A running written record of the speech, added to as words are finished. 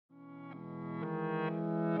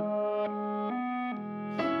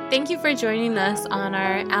Thank you for joining us on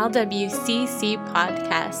our LWCC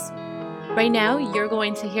podcast. Right now, you're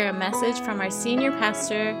going to hear a message from our senior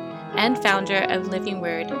pastor and founder of Living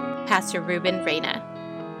Word, Pastor Ruben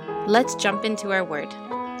Reyna. Let's jump into our word.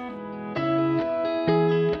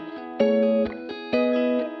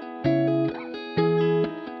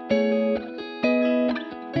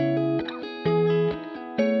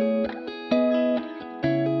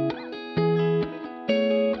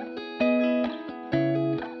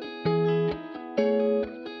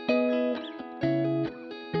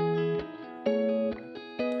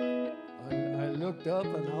 Up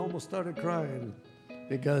and I almost started crying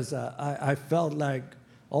because I felt like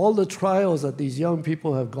all the trials that these young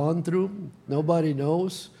people have gone through, nobody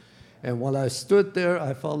knows. And while I stood there,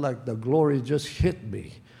 I felt like the glory just hit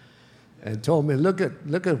me and told me, look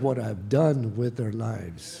at what I've done with their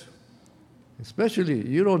lives. Especially,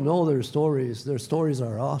 you don't know their stories. Their stories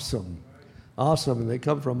are awesome, and they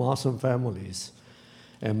come from awesome families.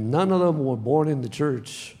 And none of them were born in the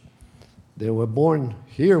church. They were born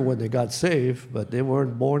here when they got saved, but they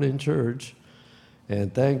weren't born in church.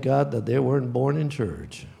 And thank God that they weren't born in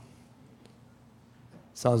church.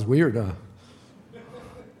 Sounds weird, huh?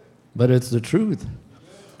 But it's the truth.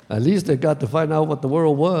 At least they got to find out what the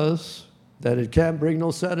world was, that it can't bring no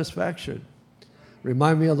satisfaction.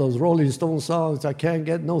 Remind me of those Rolling Stones songs, I can't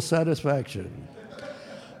get no satisfaction.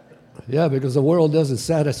 Yeah, because the world doesn't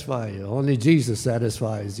satisfy you. Only Jesus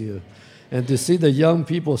satisfies you. And to see the young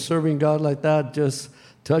people serving God like that just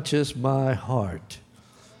touches my heart.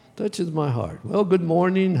 Touches my heart. Well, good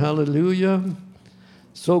morning. Hallelujah.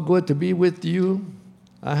 So good to be with you.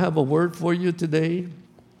 I have a word for you today,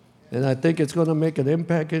 and I think it's going to make an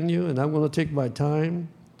impact in you, and I'm going to take my time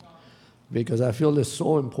because I feel it's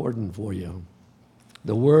so important for you.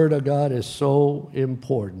 The Word of God is so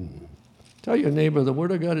important. Tell your neighbor, the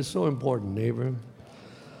Word of God is so important, neighbor.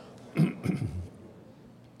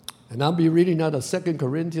 And I'll be reading out of 2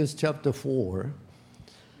 Corinthians chapter 4.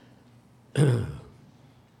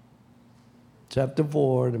 Chapter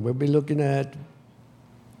 4, and we'll be looking at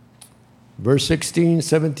verse 16,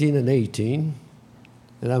 17, and 18.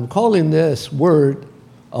 And I'm calling this word,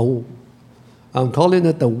 I'm calling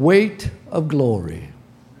it the weight of glory.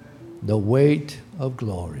 The weight of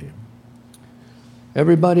glory.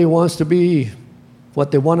 Everybody wants to be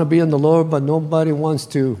what they want to be in the Lord, but nobody wants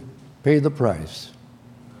to pay the price.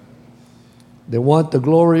 They want the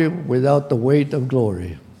glory without the weight of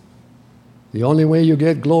glory. The only way you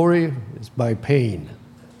get glory is by pain,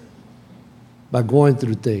 by going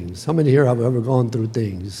through things. How many here have ever gone through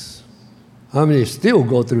things? How many still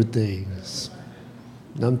go through things?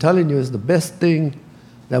 And I'm telling you, it's the best thing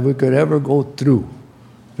that we could ever go through,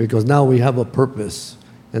 because now we have a purpose,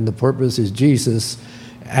 and the purpose is Jesus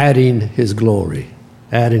adding His glory,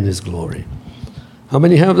 adding His glory. How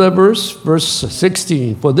many have that verse? Verse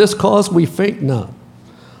 16, for this cause we faint not,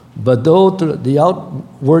 but though the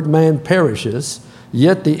outward man perishes,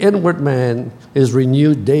 yet the inward man is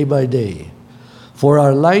renewed day by day. For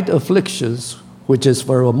our light afflictions, which is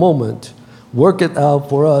for a moment, worketh out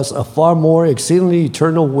for us a far more exceedingly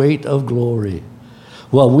eternal weight of glory.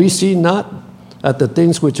 Well, we see not at the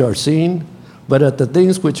things which are seen, but at the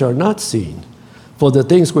things which are not seen. For the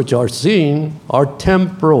things which are seen are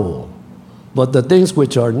temporal, but the things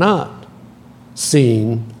which are not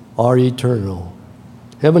seen are eternal.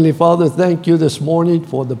 Heavenly Father, thank you this morning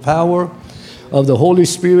for the power of the Holy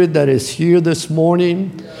Spirit that is here this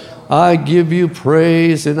morning. I give you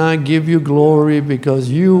praise and I give you glory because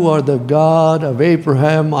you are the God of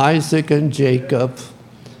Abraham, Isaac, and Jacob.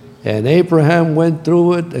 And Abraham went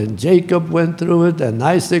through it, and Jacob went through it, and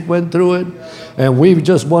Isaac went through it. And we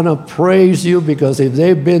just want to praise you because if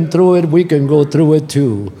they've been through it, we can go through it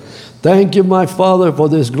too. Thank you, my Father, for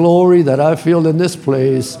this glory that I feel in this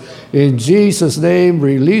place. In Jesus' name,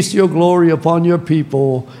 release your glory upon your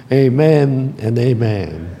people. Amen and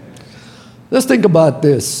amen. Let's think about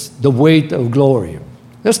this, the weight of glory.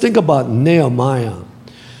 Let's think about Nehemiah.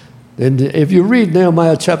 And if you read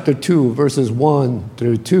Nehemiah chapter 2, verses 1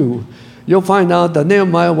 through 2, you'll find out that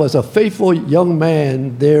Nehemiah was a faithful young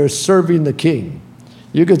man there serving the king.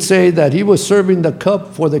 You could say that he was serving the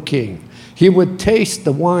cup for the king. He would taste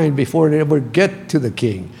the wine before it ever get to the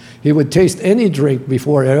king. He would taste any drink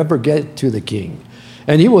before it ever get to the king.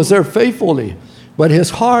 And he was there faithfully, but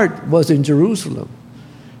his heart was in Jerusalem.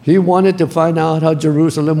 He wanted to find out how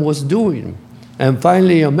Jerusalem was doing. And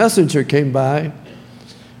finally a messenger came by,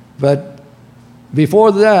 but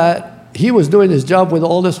before that, he was doing his job with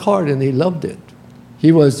all his heart and he loved it.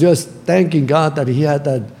 He was just thanking God that he had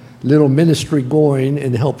that little ministry going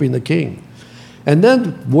and helping the king. And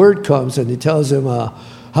then word comes and he tells him,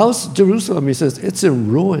 How's Jerusalem? He says, it's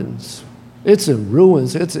in ruins. It's in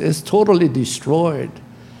ruins. It's totally destroyed.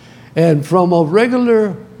 And from a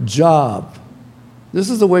regular job, this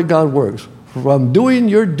is the way God works. From doing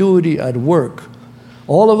your duty at work,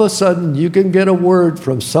 all of a sudden you can get a word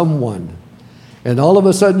from someone. And all of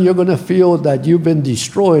a sudden you're going to feel that you've been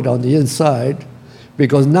destroyed on the inside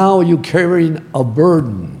because now you're carrying a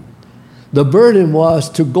burden. The burden was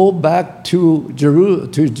to go back to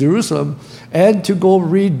Jerusalem and to go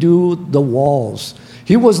redo the walls.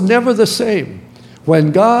 He was never the same.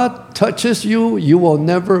 When God touches you, you will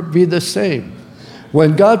never be the same.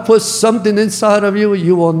 When God puts something inside of you,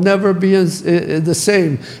 you will never be the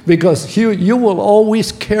same because you will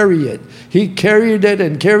always carry it. He carried it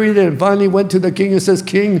and finally went to the king and says,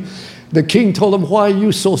 King, the king told him, why are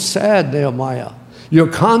you so sad, Nehemiah? Your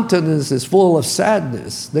countenance is full of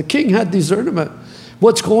sadness. The king had discernment.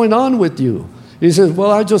 What's going on with you? He says,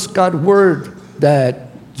 well, I just got word that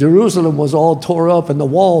Jerusalem was all tore up and the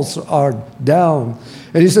walls are down.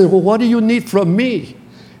 And he says, well, what do you need from me?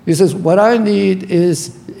 He says, what I need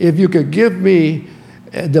is if you could give me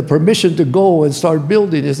the permission to go and start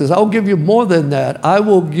building. He says, I'll give you more than that. I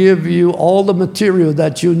will give you all the material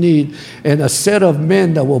that you need and a set of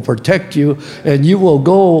men that will protect you, and you will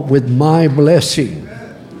go with my blessing.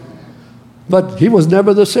 But he was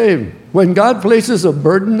never the same. When God places a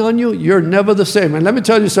burden on you, you're never the same. And let me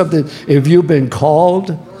tell you something. If you've been called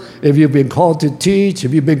to teach,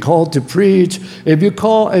 if you've been called to preach, if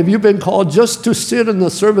you've been called just to sit in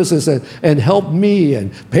the services and help me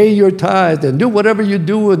and pay your tithe and do whatever you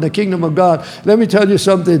do in the kingdom of God, let me tell you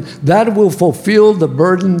something, that will fulfill the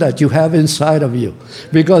burden that you have inside of you.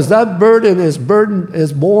 Because that burden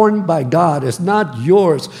is born by God. It's not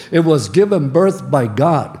yours. It was given birth by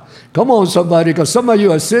God. Come on, somebody, because some of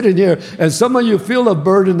you are sitting here and some of you feel a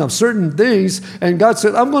burden of certain things, and God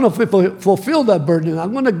said, I'm going to fulfill that burden.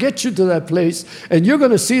 I'm going to get you to that place, and you're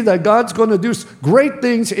going to see that God's going to do great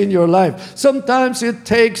things in your life. Sometimes it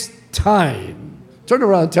takes time. Turn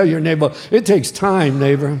around and tell your neighbor, it takes time,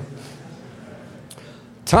 neighbor.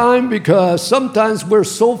 Time, because sometimes we're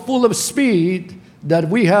so full of speed that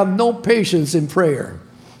we have no patience in prayer.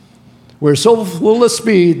 We're so full of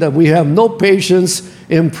speed that we have no patience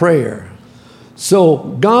in prayer. So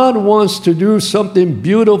God wants to do something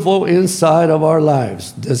beautiful inside of our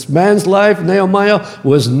lives. This man's life, Nehemiah,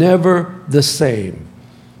 was never the same.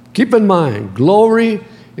 Keep in mind, glory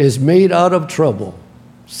is made out of trouble.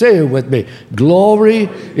 Say it with me. Glory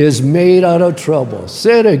is made out of trouble.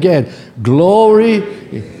 Say it again. Glory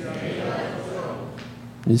is made out of trouble.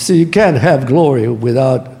 You see, you can't have glory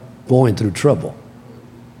without going through trouble.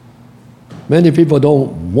 Many people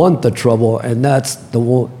don't want the trouble, and that's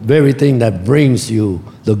the very thing that brings you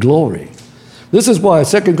the glory. This is why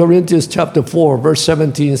 2 Corinthians chapter 4, verse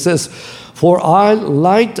 17 says, For our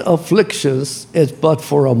light afflictions is but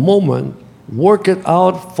for a moment, work it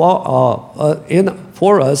out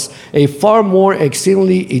for us a far more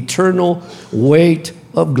exceedingly eternal weight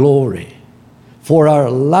of glory. For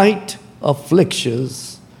our light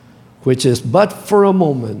afflictions, which is but for a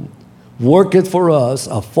moment, worketh for us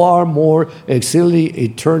a far more exceedingly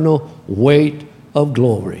eternal weight of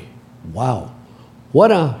glory. Wow.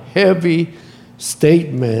 What a heavy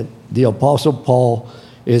statement the Apostle Paul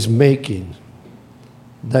is making.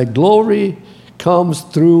 That glory comes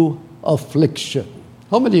through affliction.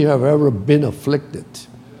 How many have ever been afflicted?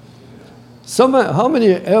 How many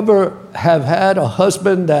ever have had a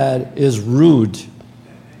husband that is rude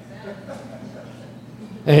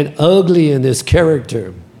and ugly in his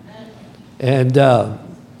character? And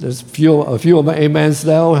there's a few of my amens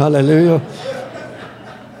now. Hallelujah.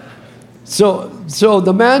 So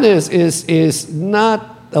the man is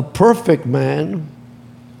not a perfect man,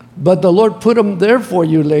 but the Lord put him there for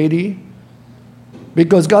you, lady,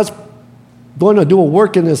 because God's going to do a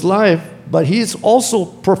work in his life, but he's also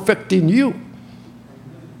perfecting you.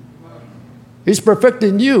 He's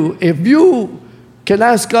perfecting you. If you can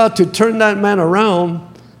ask God to turn that man around,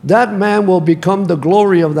 that man will become the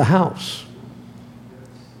glory of the house.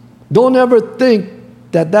 Don't ever think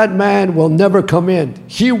that man will never come in.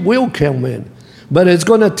 He will come in. But it's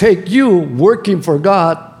going to take you working for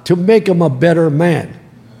God to make him a better man.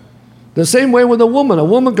 The same way with a woman. A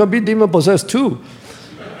woman can be demon-possessed too.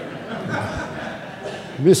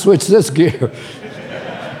 Let me switch this gear.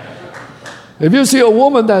 If you see a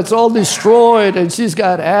woman that's all destroyed and she's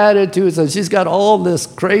got attitudes and she's got all this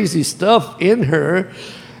crazy stuff in her,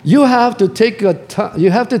 you have to take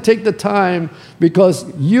the time,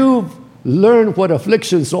 because you've learned what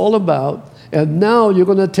affliction is all about, and now you're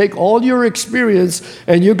going to take all your experience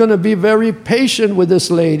and you're going to be very patient with this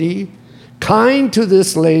lady, kind to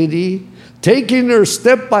this lady, taking her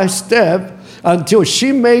step by step until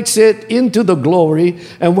she makes it into the glory.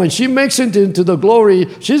 And when she makes it into the glory,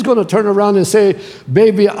 she's going to turn around and say,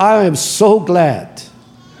 baby, I am so glad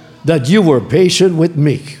that you were patient with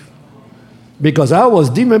me, because I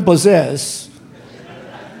was demon-possessed.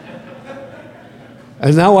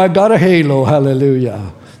 And now I got a halo,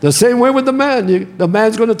 hallelujah. The same way with the man. The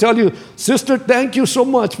man's going to tell you, sister, thank you so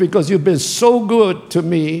much because you've been so good to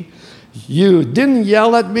me. You didn't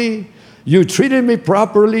yell at me. You treated me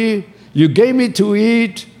properly. You gave me to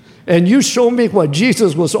eat. And you showed me what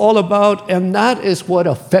Jesus was all about. And that is what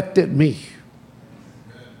affected me.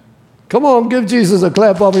 Come on, give Jesus a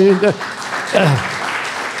clap up.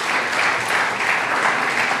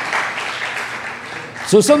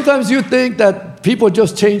 So sometimes you think that people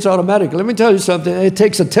just change automatically. Let me tell you something. It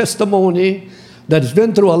takes a testimony that's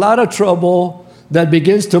been through a lot of trouble that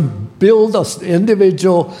begins to build an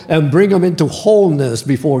individual and bring them into wholeness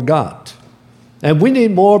before God. And we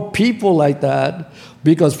need more people like that,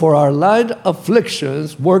 because for our light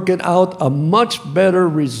afflictions, working out a much better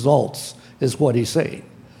results is what he's saying.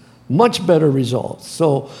 Much better results.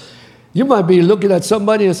 So you might be looking at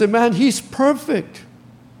somebody and say, man, he's perfect.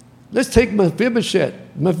 Let's take Mephibosheth.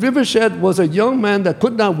 Mephibosheth was a young man that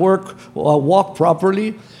could not walk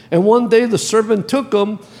properly. And one day the servant took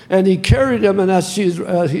him and he carried him. And as he's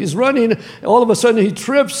running, all of a sudden he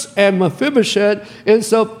trips, and Mephibosheth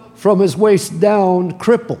ends up from his waist down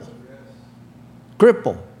crippled.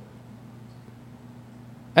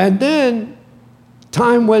 And then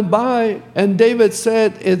time went by, and David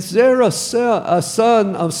said, is there a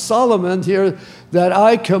son of Solomon here that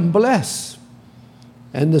I can bless?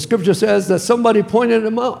 And the scripture says that somebody pointed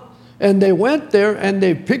him out. And they went there and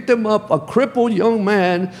they picked him up, a crippled young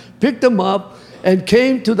man, picked him up and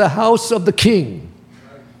came to the house of the king.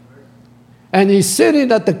 And he's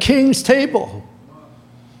sitting at the king's table.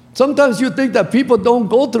 Sometimes you think that people don't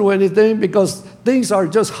go through anything because things are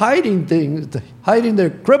just hiding things, hiding their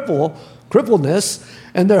crippledness,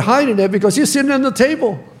 and they're hiding it because he's sitting at the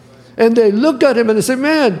table. And they look at him and they say,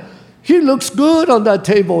 man, he looks good on that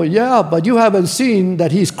table. Yeah, but you haven't seen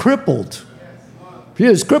that he's crippled. He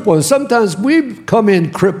is crippled. And sometimes we come in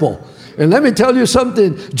crippled. And let me tell you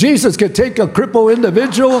something. Jesus can take a crippled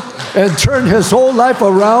individual and turn his whole life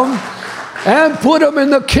around and put him in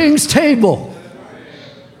the king's table.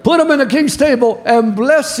 Put him in the king's table and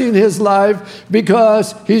blessing his life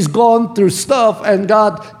because he's gone through stuff, and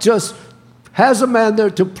God just has a man there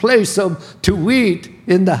to place him to eat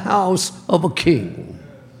in the house of a king.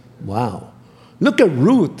 Wow. Look at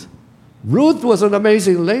Ruth. Ruth was an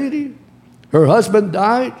amazing lady. Her husband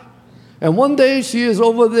died. And one day she is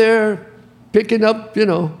over there picking up,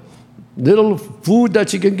 little food that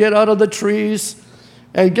she can get out of the trees.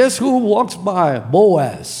 And guess who walks by?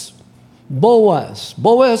 Boaz. Boaz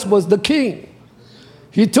was the king.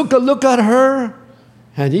 He took a look at her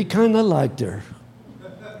and he kind of liked her.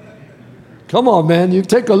 Come on, man. You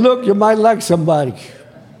take a look, you might like somebody.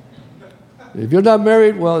 If you're not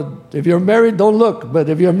married, well, if you're married, don't look. But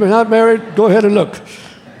if you're not married, go ahead and look.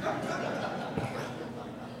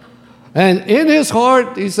 And in his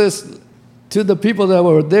heart, he says to the people that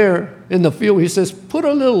were there in the field, he says, put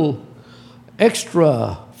a little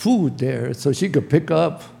extra food there so she could pick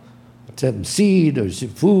up some seed or some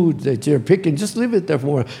food that you're picking. Just leave it there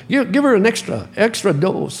for her. Give her an extra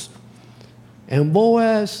dose. And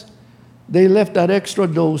Boaz, they left that extra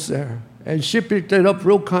dose there. And she picked it up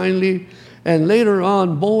real kindly. And later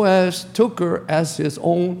on, Boaz took her as his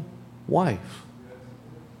own wife.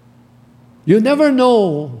 You never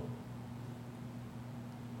know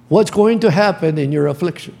what's going to happen in your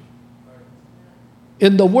affliction.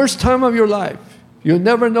 In the worst time of your life, you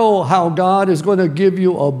never know how God is going to give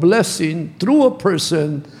you a blessing through a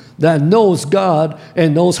person that knows God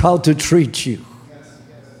and knows how to treat you.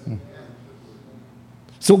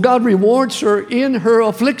 So God rewards her in her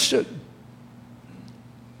affliction.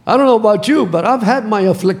 I don't know about you, but I've had my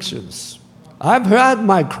afflictions. I've had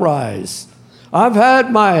my cries. I've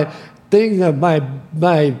had my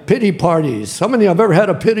pity parties. How many have ever had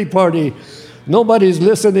a pity party? Nobody's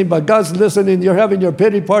listening, but God's listening. You're having your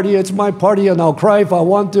pity party. It's my party, and I'll cry if I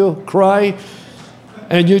want to cry.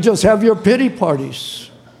 And you just have your pity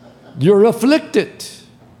parties. You're afflicted.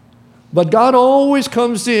 But God always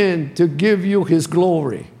comes in to give you His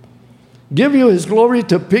glory. Give you His glory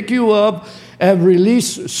to pick you up and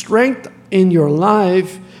release strength in your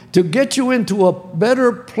life to get you into a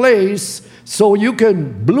better place so you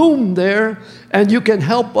can bloom there and you can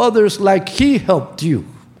help others like He helped you.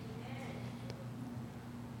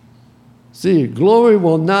 See, glory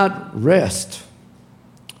will not rest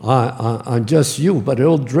on just you, but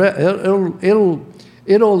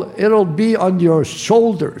it'll be on your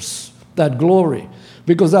shoulders, that glory.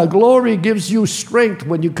 Because that glory gives you strength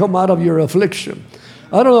when you come out of your affliction.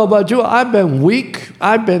 I don't know about you, I've been weak,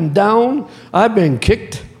 I've been down, I've been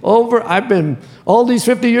kicked over, all these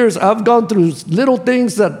 50 years, I've gone through little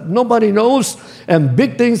things that nobody knows and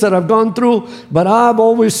big things that I've gone through, but I've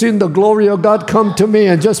always seen the glory of God come to me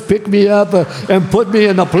and just pick me up and put me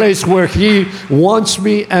in a place where He wants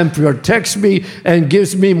me and protects me and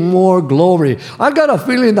gives me more glory. I got a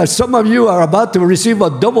feeling that some of you are about to receive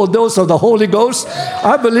a double dose of the Holy Ghost.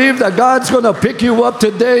 I believe that God's going to pick you up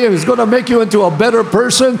today and He's going to make you into a better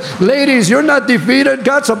person. Ladies, you're not defeated.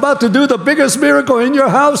 God's about to do the biggest miracle in your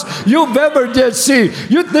house you've ever did see.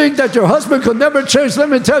 You think that your husband could never change. Let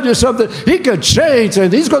me tell you something. He could change,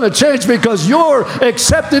 and he's going to change because you're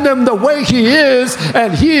accepting him the way he is,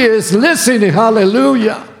 and he is listening.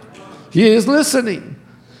 Hallelujah. He is listening.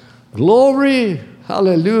 Glory.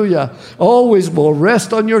 Hallelujah. Always will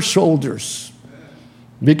rest on your shoulders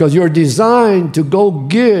because you're designed to go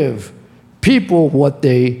give people what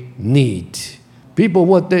they need. People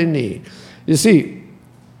what they need. You see,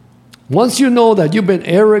 once you know that you've been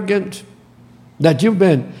arrogant, that you've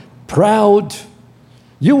been proud,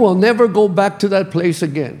 you will never go back to that place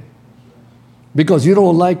again because you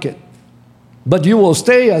don't like it. But you will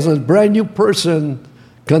stay as a brand new person,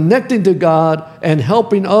 connecting to God and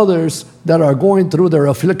helping others that are going through their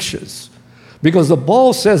afflictions. Because the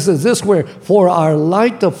Bible says it this way, for our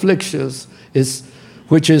light afflictions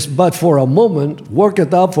which is but for a moment,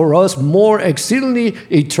 worketh out for us more exceedingly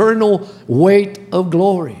eternal weight of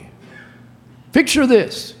glory. Picture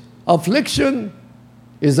this. Affliction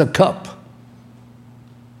is a cup.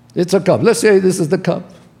 It's a cup. Let's say this is the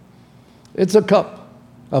cup. It's a cup.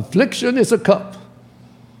 Affliction is a cup.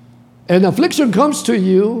 And affliction comes to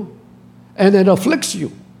you and it afflicts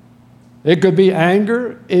you. It could be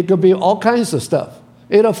anger. It could be all kinds of stuff.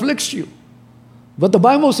 It afflicts you. But the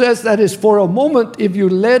Bible says that is for a moment if you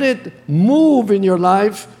let it move in your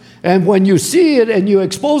life. And when you see it and you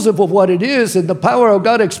expose it for what it is, and the power of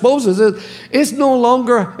God exposes it, it's no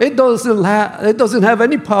longer, it doesn't have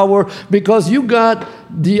any power because you got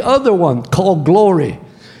the other one called glory.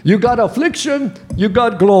 You got affliction, you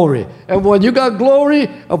got glory. And when you got glory,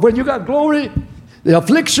 the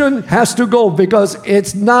affliction has to go because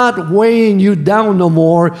it's not weighing you down no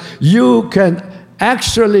more. You can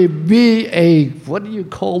actually be what do you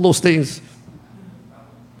call those things?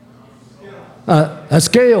 A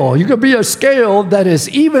scale. You could be a scale that is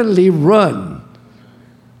evenly run.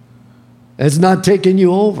 It's not taking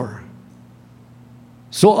you over.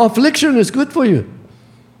 So affliction is good for you.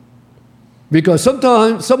 Because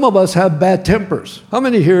sometimes some of us have bad tempers. How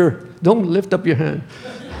many here, don't lift up your hand.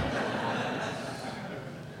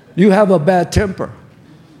 You have a bad temper.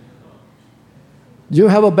 You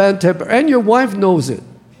have a bad temper. And your wife knows it.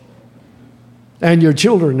 And your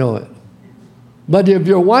children know it. But if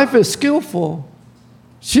your wife is skillful,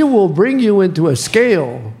 she will bring you into a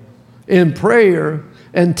scale in prayer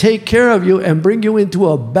and take care of you and bring you into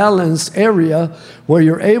a balanced area where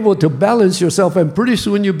you're able to balance yourself, and pretty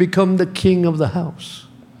soon you become the king of the house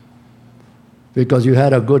because you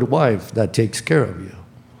had a good wife that takes care of you.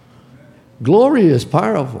 Glory is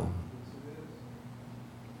powerful.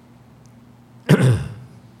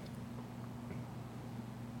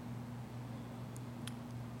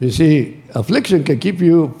 You see, affliction can keep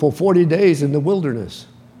you for 40 days in the wilderness.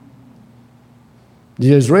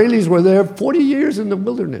 The Israelis were there 40 years in the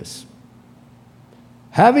wilderness,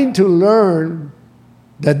 having to learn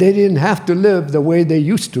that they didn't have to live the way they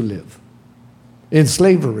used to live in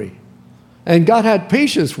slavery. And God had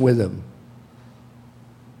patience with them.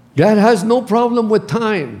 God has no problem with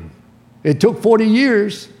time. It took 40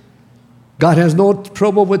 years. God has no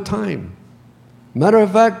trouble with time. Matter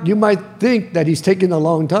of fact, you might think that He's taking a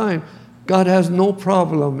long time. God has no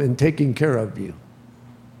problem in taking care of you.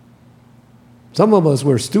 Some of us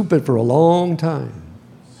were stupid for a long time.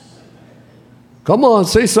 Come on,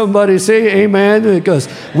 say amen, because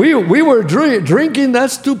we were drinking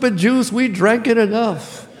that stupid juice. We drank it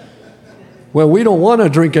enough. Well, we don't want to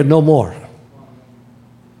drink it no more.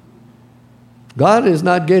 God is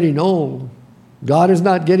not getting old. God is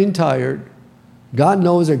not getting tired. God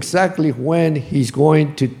knows exactly when He's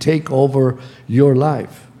going to take over your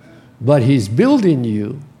life. But He's building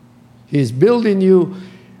you. He's building you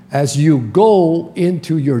as you go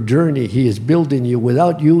into your journey. He is building you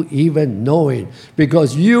without you even knowing,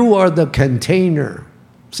 because you are the container.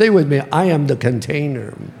 Say with me, I am the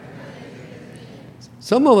container.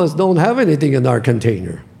 Some of us don't have anything in our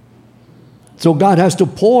container. So God has to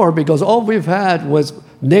pour, because all we've had was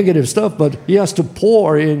negative stuff, but he has to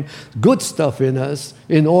pour in good stuff in us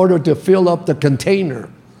in order to fill up the container.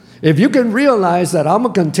 If you can realize that I'm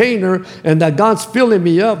a container and that God's filling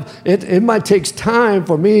me up, it might take time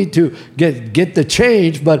for me to get the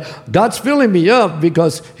change, but God's filling me up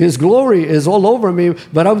because His glory is all over me,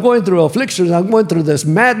 but I'm going through afflictions, I'm going through this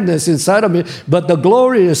madness inside of me, but the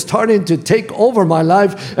glory is starting to take over my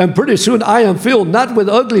life, and pretty soon I am filled, not with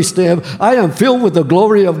ugly stuff, I am filled with the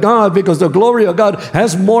glory of God, because the glory of God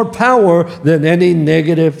has more power than any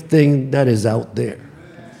negative thing that is out there.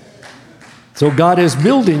 So God is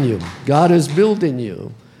building you. God is building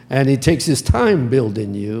you. And He takes His time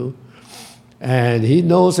building you. And He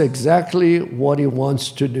knows exactly what He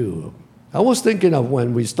wants to do. I was thinking of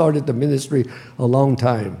when we started the ministry a long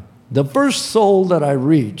time. The first soul that I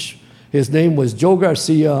reached, his name was Joe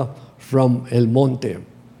Garcia from El Monte.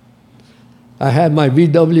 I had my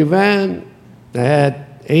VW van. I had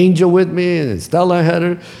Angel with me, and Stella had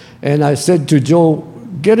her. And I said to Joe,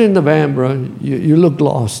 get in the van, bro. You look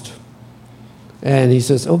lost. And he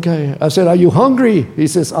says, okay. I said, are you hungry? He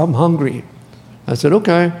says, I'm hungry. I said,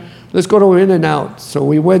 okay, let's go to In-N-Out. So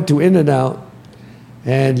we went to In-N-Out.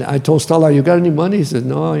 And I told Stella, you got any money? He said,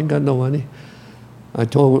 no, I ain't got no money. I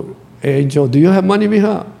told Angel, do you have money,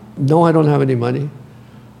 mija? No, I don't have any money.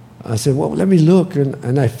 I said, well, let me look.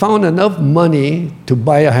 And I found enough money to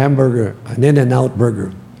buy a hamburger, an In-N-Out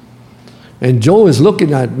burger. And Joe is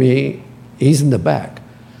looking at me. He's in the back.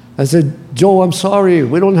 I said, Joe, I'm sorry.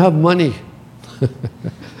 We don't have money.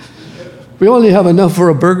 We only have enough for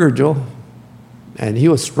a burger, Joe. And he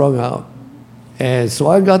was strung out. And so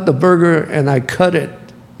I got the burger and I cut it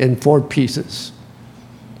in 4 pieces.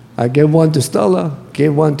 I gave one to Stella,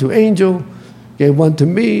 gave one to Angel, gave one to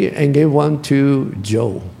me, and gave one to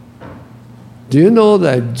Joe. Do you know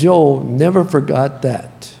that Joe never forgot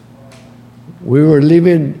that? We were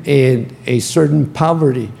living in a certain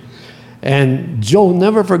poverty. And Joe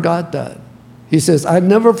never forgot that. He says, I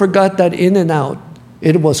never forgot that In-N-Out.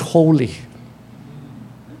 It was holy.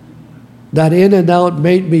 That In-N-Out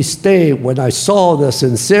made me stay when I saw the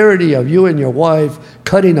sincerity of you and your wife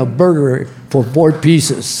cutting a burger for 4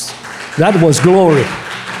 pieces. That was glory.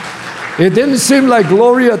 It didn't seem like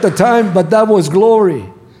glory at the time, but that was glory.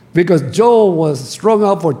 Because Joe was strung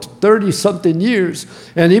out for 30-something years,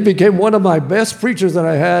 and he became one of my best preachers that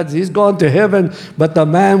I had. He's gone to heaven, but the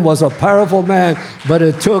man was a powerful man, but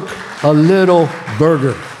it took a little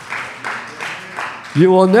burger.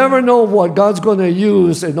 You will never know what God's going to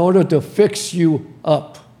use in order to fix you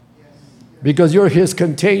up, because you're His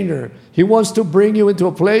container. He wants to bring you into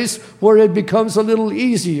a place where it becomes a little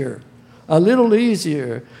easier. A little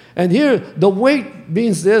easier. And here, the weight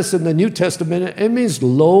means this in the New Testament. It means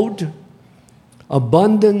load,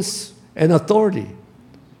 abundance, and authority.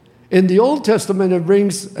 In the Old Testament, it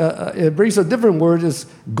brings a different word. It's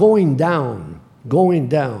going down, going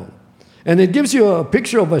down. And it gives you a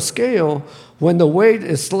picture of a scale when the weight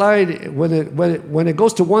is sliding, when it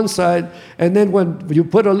goes to one side, and then when you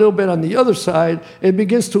put a little bit on the other side, it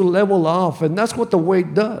begins to level off. And that's what the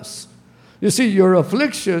weight does. You see, your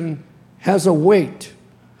affliction has a weight,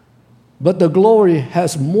 but the glory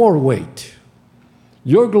has more weight.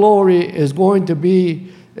 Your glory is going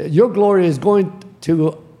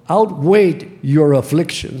to outweigh your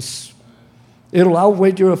afflictions. It'll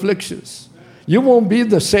outweigh your afflictions. You won't be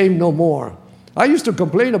the same no more. I used to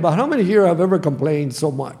complain about, how many here have ever complained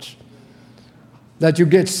so much that you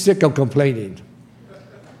get sick of complaining?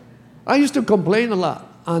 I used to complain a lot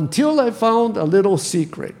until I found a little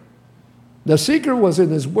secret. The secret was in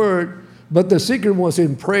His Word, but the secret was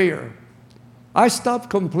in prayer. I stopped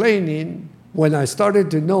complaining when I started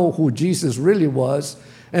to know who Jesus really was,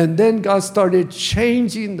 and then God started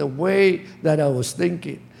changing the way that I was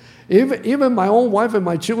thinking. Even my own wife and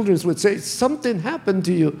my children would say, something happened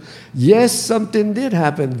to you. Yes, something did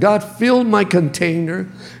happen. God filled my container,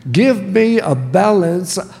 give me a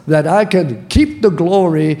balance that I can keep the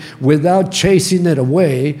glory without chasing it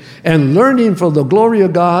away, and learning from the glory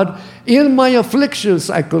of God. In my afflictions,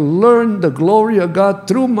 I could learn the glory of God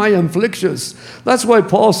through my afflictions. That's why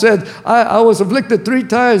Paul said, I was afflicted 3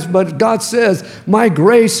 times, but God says, my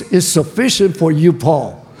grace is sufficient for you,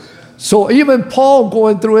 Paul. So even Paul,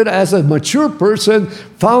 going through it as a mature person,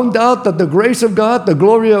 found out that the grace of God, the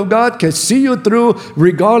glory of God can see you through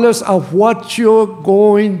regardless of what you're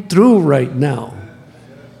going through right now.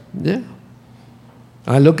 Yeah.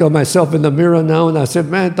 I look at myself in the mirror now and I said,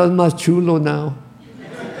 man, estás más chulo now.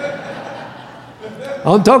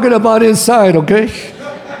 I'm talking about inside, okay?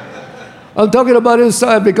 I'm talking about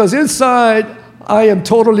inside, because inside I am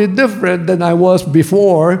totally different than I was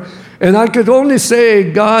before. And I could only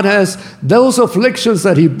say God has those afflictions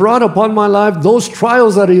that He brought upon my life, those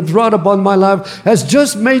trials that He brought upon my life, has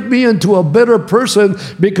just made me into a better person,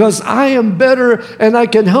 because I am better and I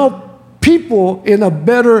can help people in a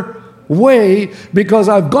better way, because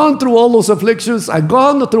I've gone through all those afflictions. I've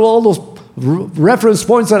gone through all those reference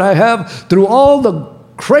points that I have, through all the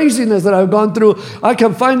craziness that I've gone through. I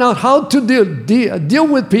can find out how to deal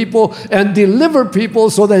with people and deliver people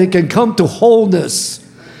so that they can come to wholeness.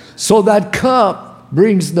 So that cup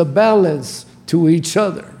brings the balance to each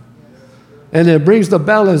other. And it brings the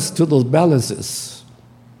balance to those balances.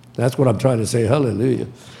 That's what I'm trying to say. Hallelujah.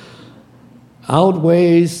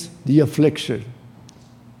 Outweighs the affliction.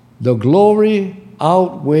 The glory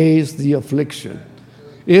outweighs the affliction.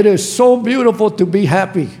 It is so beautiful to be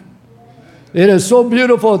happy. It is so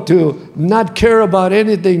beautiful to not care about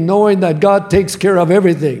anything, knowing that God takes care of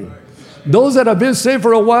everything. Those that have been saved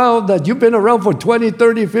for a while, that you've been around for 20,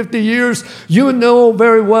 30, 50 years, you know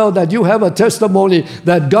very well that you have a testimony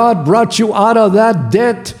that God brought you out of that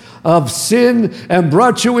debt of sin and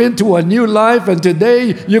brought you into a new life. And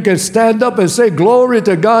today you can stand up and say, glory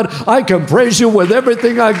to God. I can praise you with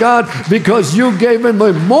everything I got, because you gave Him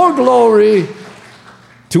more glory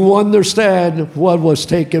to understand what was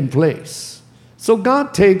taking place. So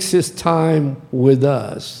God takes His time with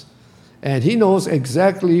us, and He knows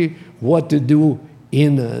exactly what to do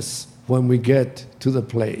in us when we get to the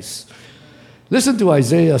place. Listen to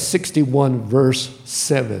Isaiah 61, verse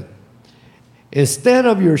 7. Instead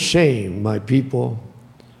of your shame, my people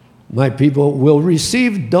will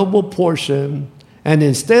receive double portion, and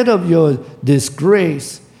instead of your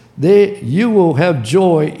disgrace, you will have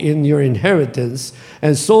joy in your inheritance,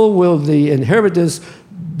 and so will the inheritance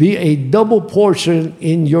be a double portion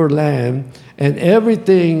in your land, and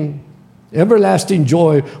everything, everlasting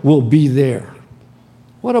joy will be there.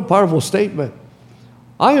 What a powerful statement.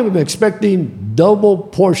 I am expecting double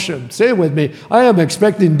portion. Say it with me. I am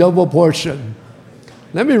expecting double portion.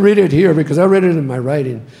 Let me read it here, because I read it in my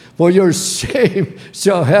writing. For your shame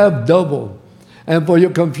shall have double, and for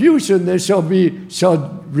your confusion they shall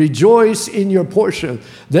rejoice in your portion.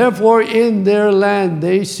 Therefore in their land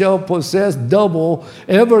they shall possess double.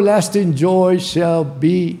 Everlasting joy shall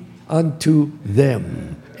be unto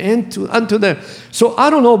them. Unto them. So I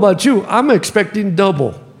don't know about you. I'm expecting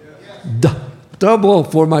double. Double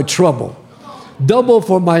for my trouble. Double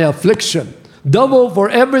for my affliction. Double for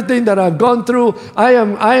everything that I've gone through. I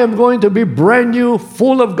am going to be brand new,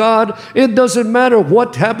 full of God. It doesn't matter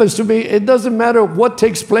what happens to me. It doesn't matter what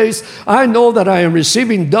takes place. I know that I am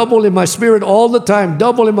receiving double in my spirit all the time.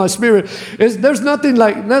 Double in my spirit. There's nothing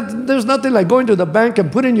like going to the bank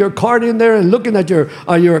and putting your card in there and looking at your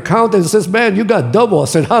account, and it says, man, you got double. I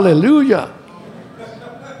said, hallelujah.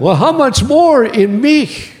 Well, how much more in me?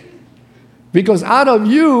 Because out of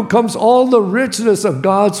you comes all the richness of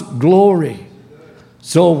God's glory.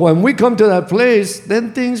 So when we come to that place,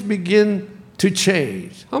 then things begin to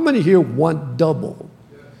change. How many here want double?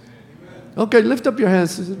 Okay, lift up your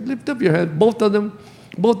hands. Lift up your hands. Both of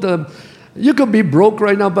them. You could be broke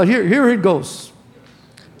right now, but here it goes.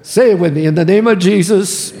 Say it with me. In the name of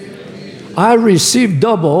Jesus, I receive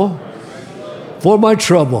double for my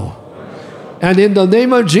trouble. And in the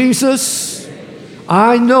name of Jesus,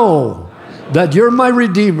 I know that you're my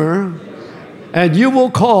Redeemer, and you will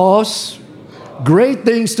cause great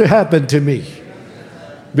things to happen to me,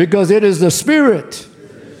 because it is the Spirit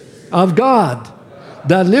of God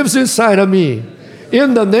that lives inside of me.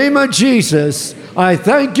 In the name of Jesus, I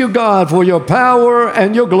thank you, God, for your power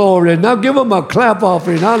and your glory. Now give them a clap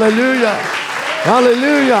offering. Hallelujah.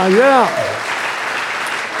 Hallelujah. Yeah.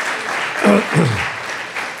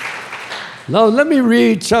 Now let me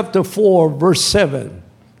read chapter 4, verse 7.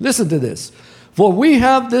 Listen to this. For we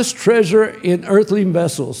have this treasure in earthly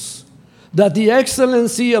vessels, that the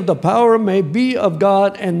excellency of the power may be of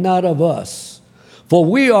God and not of us. For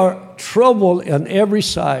we are troubled on every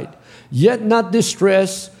side, yet not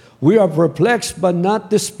distressed. We are perplexed, but not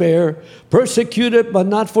despair, persecuted, but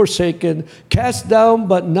not forsaken, cast down,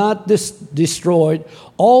 but not destroyed,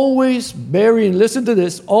 always bearing, listen to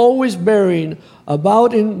this, always bearing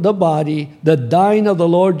about in the body the dying of the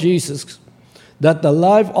Lord Jesus, that the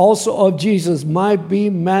life also of Jesus might be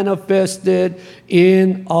manifested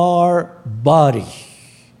in our body.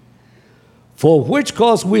 For which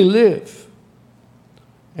cause we live,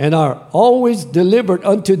 and are always delivered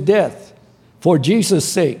unto death for Jesus'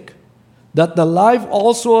 sake, that the life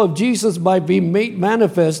also of Jesus might be made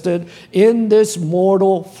manifested in this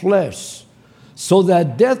mortal flesh, so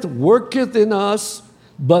that death worketh in us,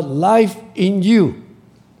 but life in you.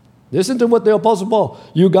 Listen to what the Apostle Paul,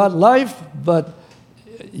 you got life, but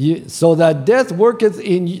so that death worketh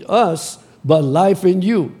in us, but life in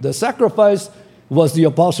you. The sacrifice was the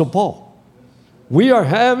Apostle Paul. We are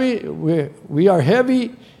heavy,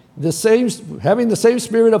 having the same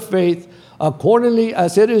spirit of faith, accordingly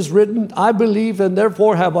as it is written, I believe and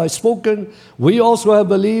therefore have I spoken. We also have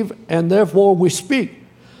believed and therefore we speak,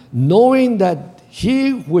 knowing that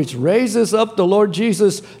he which raises up the Lord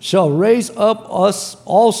Jesus shall raise up us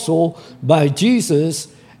also by Jesus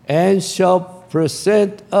and shall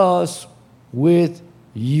present us with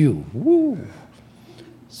you. Woo.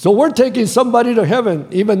 So we're taking somebody to heaven,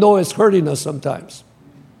 even though it's hurting us sometimes.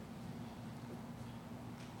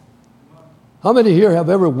 How many here have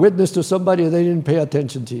ever witnessed to somebody and they didn't pay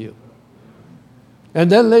attention to you?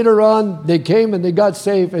 And then later on, they came and they got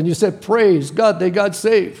saved, and you said, praise God, they got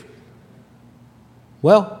saved.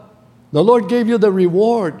 Well, the Lord gave you the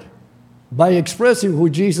reward by expressing who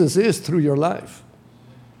Jesus is through your life.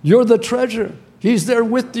 You're the treasure. He's there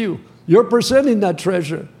with you. You're presenting that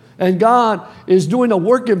treasure. And God is doing a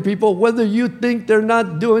work in people, whether you think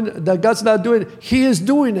that God's not doing it, He is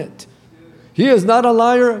doing it. He is not a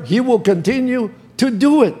liar. He will continue to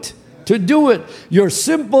do it. To do it. Your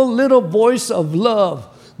simple little voice of love,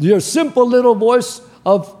 your simple little voice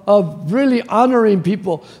of really honoring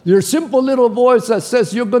people, your simple little voice that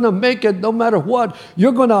says you're going to make it no matter what.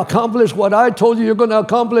 You're going to accomplish what I told you you're going to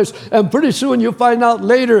accomplish. And pretty soon you find out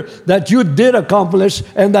later that you did accomplish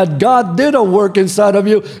and that God did a work inside of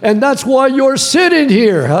you. And that's why you're sitting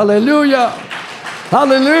here. Hallelujah.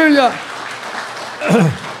 Hallelujah.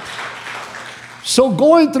 So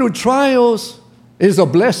going through trials is a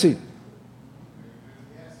blessing.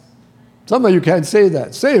 Some of you can't say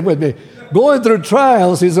that. Say it with me. Going through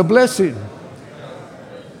trials is a blessing.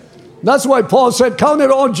 That's why Paul said, count it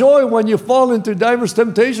all joy when you fall into diverse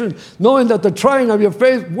temptation, knowing that the trying of your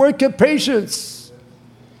faith worketh patience.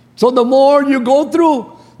 So the more you go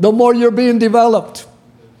through, the more you're being developed.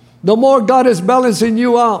 The more God is balancing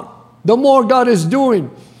you out. The more God is doing.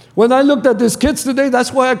 When I looked at these kids today,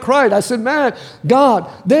 that's why I cried. I said, man, God,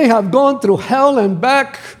 they have gone through hell and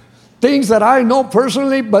back, things that I know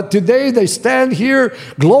personally, but today they stand here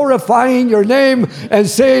glorifying your name and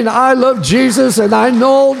saying, I love Jesus and I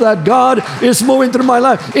know that God is moving through my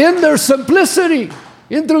life. In their simplicity,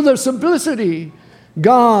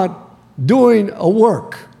 God doing a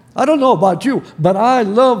work. I don't know about you, but I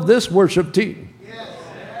love this worship team.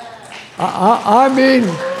 I mean,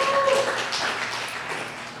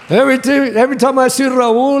 every time I see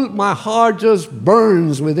Raul, my heart just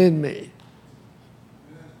burns within me.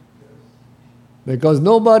 Because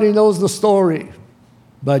nobody knows the story,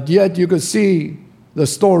 but yet you can see the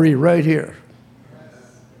story right here.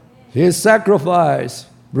 His sacrifice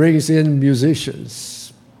brings in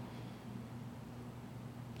musicians.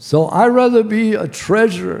 So I'd rather be a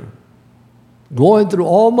treasurer going through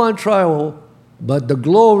all my trial, but the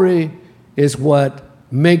glory is what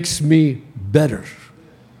makes me better.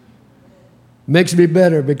 Makes me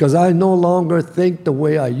better because I no longer think the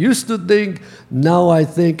way I used to think. Now I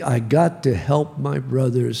think I got to help my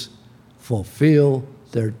brothers fulfill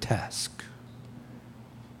their task.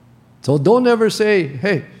 So don't ever say,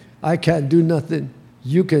 hey, I can't do nothing.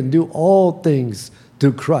 You can do all things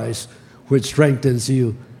through Christ, which strengthens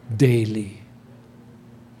you daily.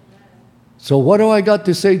 So what do I got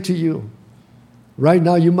to say to you? Right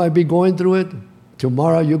now you might be going through it.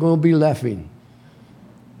 Tomorrow you're going to be laughing.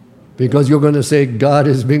 Because you're going to say, God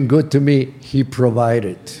has been good to me. He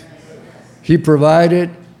provided. He provided.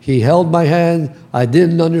 He held my hand. I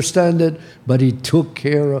didn't understand it, but He took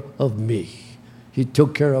care of me. He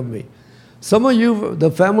took care of me. Some of you, the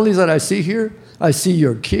families that I see here, I see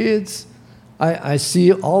your kids. I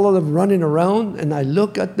see all of them running around, and I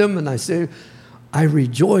look at them and I say, I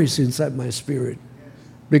rejoice inside my spirit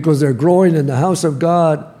because they're growing in the house of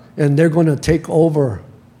God, and they're going to take over.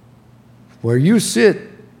 Where you sit,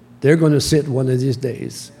 they're going to sit one of these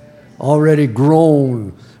days, already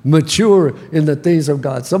grown, mature in the things of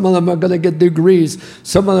God. Some of them are going to get degrees.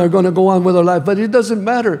 Some of them are going to go on with their life, but it doesn't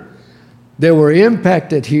matter. They were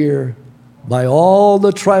impacted here by all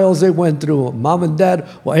the trials they went through. Mom and Dad,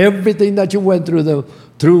 everything that you went through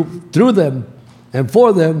them and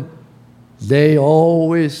for them, they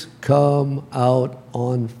always come out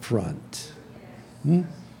on front.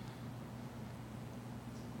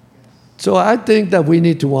 So I think that we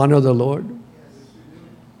need to honor the Lord.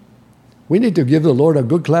 We need to give the Lord a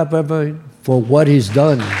good clap for what He's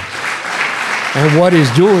done and what He's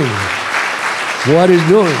doing. What He's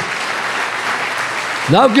doing.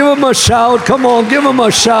 Now give Him a shout. Come on, give Him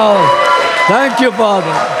a shout. Thank you,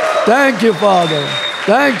 Father. Thank you, Father.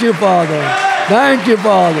 Thank you, Father. Thank you,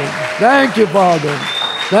 Father. Thank you, Father.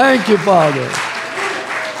 Thank you, Father.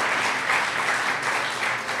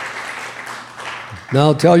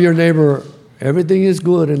 Now tell your neighbor, everything is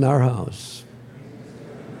good in our house.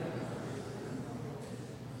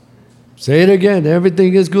 Say it again,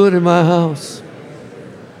 everything is good in my house.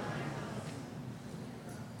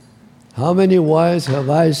 How many wives have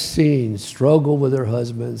I seen struggle with their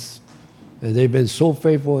husbands, and they've been so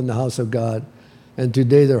faithful in the house of God, and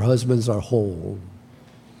today their husbands are whole.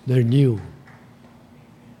 They're new.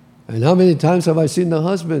 And how many times have I seen the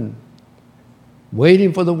husband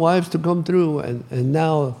waiting for the wives to come through, and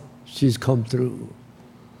now she's come through?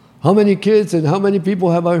 How many kids and how many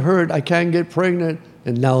people have I heard, I can't get pregnant,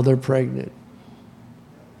 and now they're pregnant?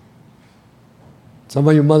 Some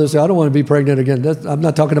of you mothers say, I don't want to be pregnant again. I'm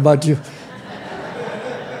not talking about you.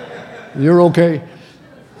 You're okay.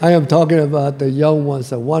 I am talking about the young ones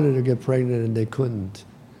that wanted to get pregnant and they couldn't,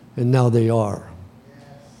 and now they are.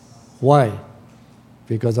 Why?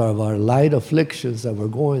 Because of our light afflictions that we're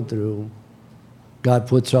going through, God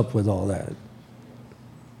puts up with all that.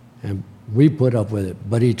 And we put up with it.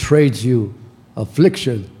 But He trades you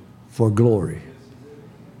affliction for glory.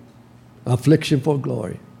 Affliction for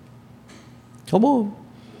glory. Come on.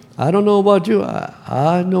 I don't know about you.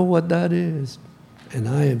 I know what that is. And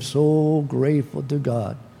I am so grateful to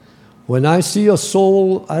God. When I see a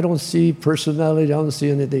soul, I don't see personality, I don't see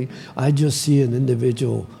anything. I just see an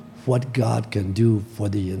individual, what God can do for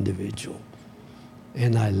the individual.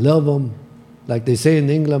 And I love them. Like they say in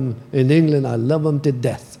England, I love them to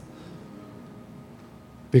death.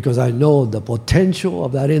 Because I know the potential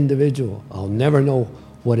of that individual. I'll never know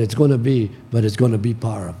what it's going to be, but it's going to be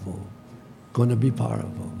powerful. Going to be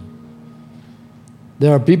powerful.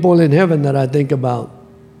 There are people in heaven that I think about,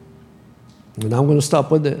 and I'm going to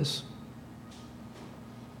stop with this.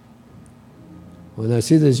 When I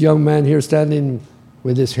see this young man here standing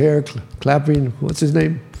with his hair clapping, what's his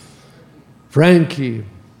name? Frankie.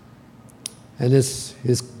 And his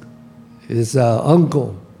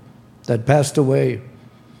uncle that passed away.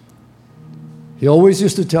 He always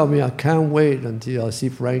used to tell me, I can't wait until I see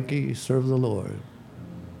Frankie serve the Lord.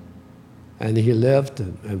 And he left,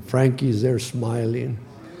 and Frankie's there smiling.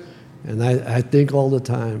 And I think all the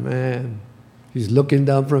time, man, he's looking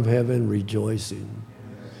down from heaven rejoicing.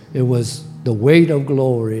 It was the weight of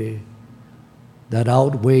glory that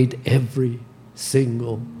outweighed every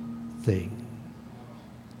single thing.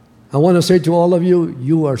 I want to say to all of you,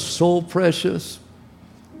 you are so precious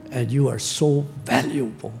and you are so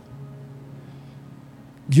valuable.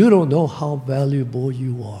 You don't know how valuable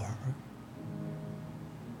you are.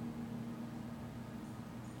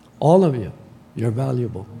 All of you, you're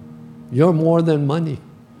valuable. You're more than money.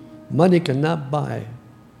 Money cannot buy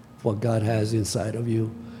what God has inside of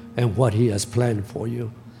you and what He has planned for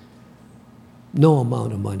you. No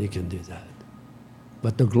amount of money can do that.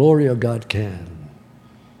 But the glory of God can.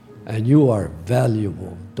 And you are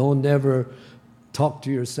valuable. Don't ever talk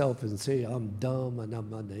to yourself and say, I'm dumb and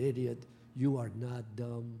I'm an idiot. You are not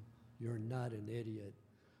dumb. You're not an idiot.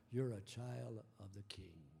 You're a child of the King.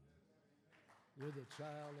 You're the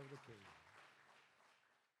child of the King.